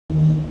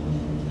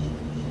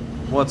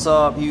What's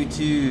up,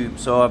 YouTube?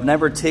 So I've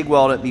never TIG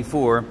welded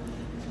before,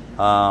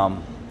 so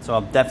I'm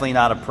definitely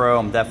not a pro.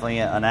 I'm definitely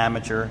an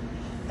amateur.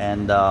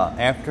 And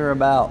after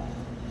about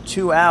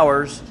 2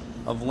 hours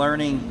of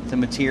learning the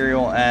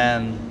material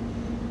and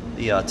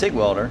the TIG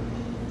welder,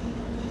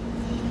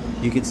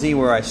 you can see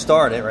where I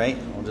started. Right?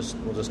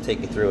 We'll just take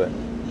you through it.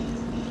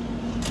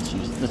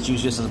 Let's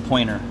use this as a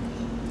pointer.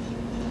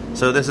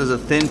 So this is a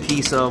thin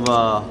piece of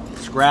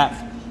scrap.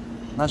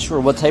 Not sure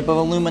what type of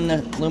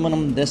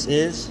aluminum this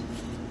is.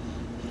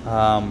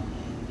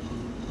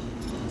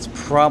 It's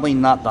probably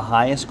not the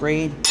highest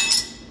grade,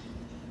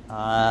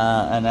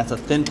 and that's a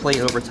thin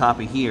plate over top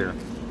of here.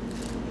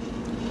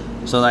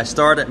 So I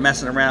started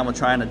messing around with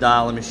trying to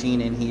dial the machine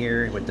in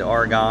here with the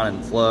argon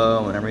and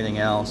flow and everything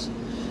else,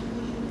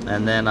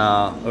 and then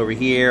over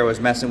here I was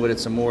messing with it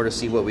some more to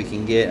see what we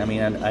can get. I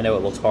mean, I know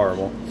it looks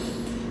horrible.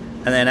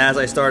 And then as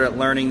I started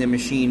learning the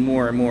machine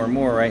more and more and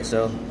more, right,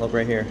 so look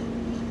right here.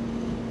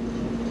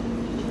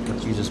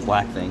 Let's use this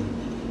black thing.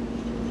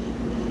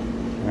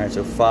 Alright,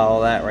 so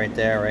follow that right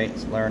there, right?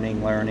 It's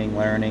learning. I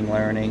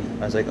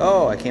was like,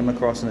 oh, I came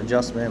across an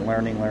adjustment,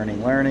 learning.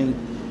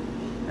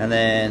 And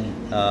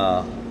then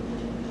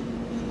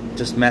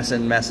just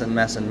messing.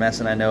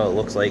 I know it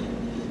looks like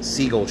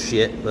Seagull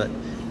shit, but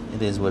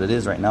it is what it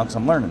is right now because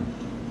I'm learning.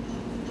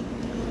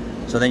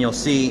 So then you'll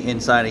see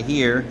inside of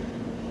here,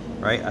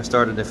 right, I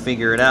started to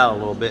figure it out a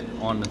little bit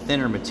on the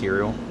thinner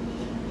material.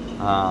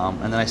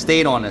 And then I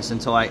stayed on this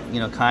until I,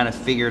 kind of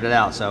figured it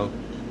out. So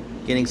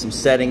getting some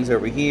settings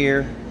over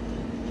here,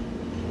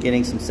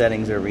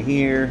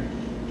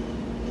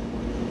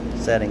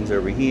 settings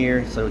over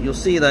here. So you'll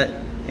see that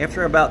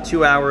after about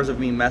 2 hours of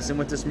me messing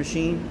with this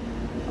machine,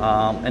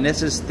 and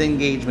this is thin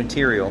gauge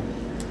material,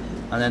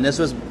 and then this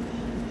was a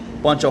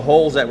bunch of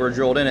holes that were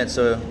drilled in it,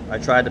 so I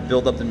tried to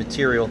build up the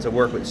material to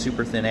work with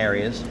super thin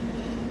areas.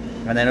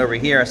 And then over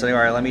here I said, all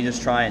right, let me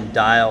just try and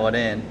dial it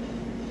in,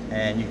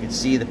 and you can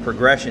see the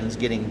progression's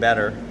getting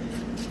better.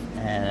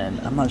 And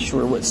I'm not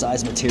sure what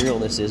size material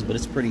this is, but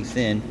it's pretty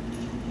thin.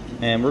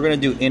 And we're going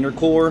to do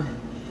intercore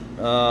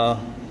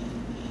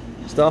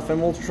stuff,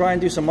 and we'll try and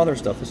do some other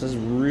stuff. This is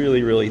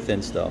really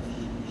thin stuff.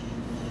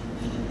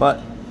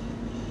 But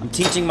I'm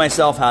teaching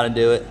myself how to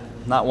do it,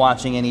 not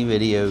watching any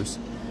videos,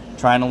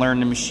 trying to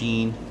learn the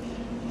machine,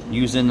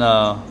 using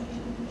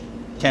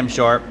Chem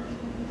Sharp.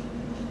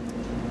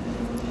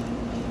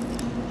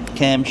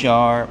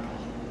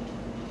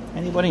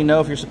 Anybody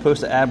know if you're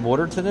supposed to add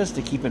water to this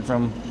to keep it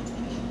from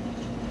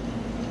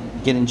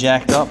getting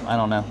jacked up? I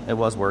don't know. It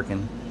was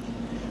working.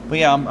 But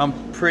yeah,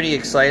 I'm pretty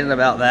excited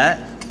about that.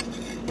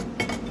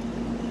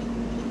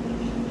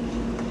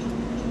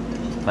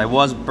 I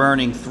was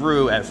burning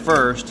through at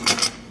first.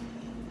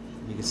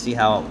 You can see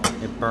how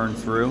it burned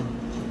through.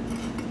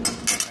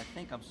 I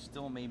think I'm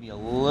still maybe a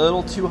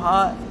little too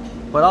hot,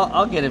 but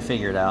I'll get it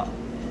figured out.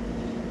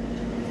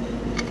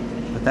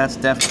 But that's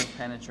definitely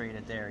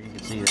penetrated there. You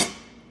can see that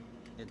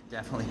it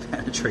definitely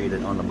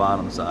penetrated on the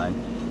bottom side.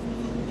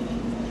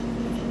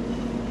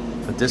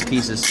 But this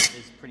piece is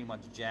pretty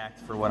much jacked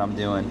for what I'm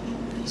doing.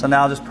 So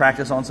now I'll just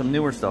practice on some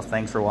newer stuff.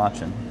 Thanks for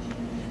watching.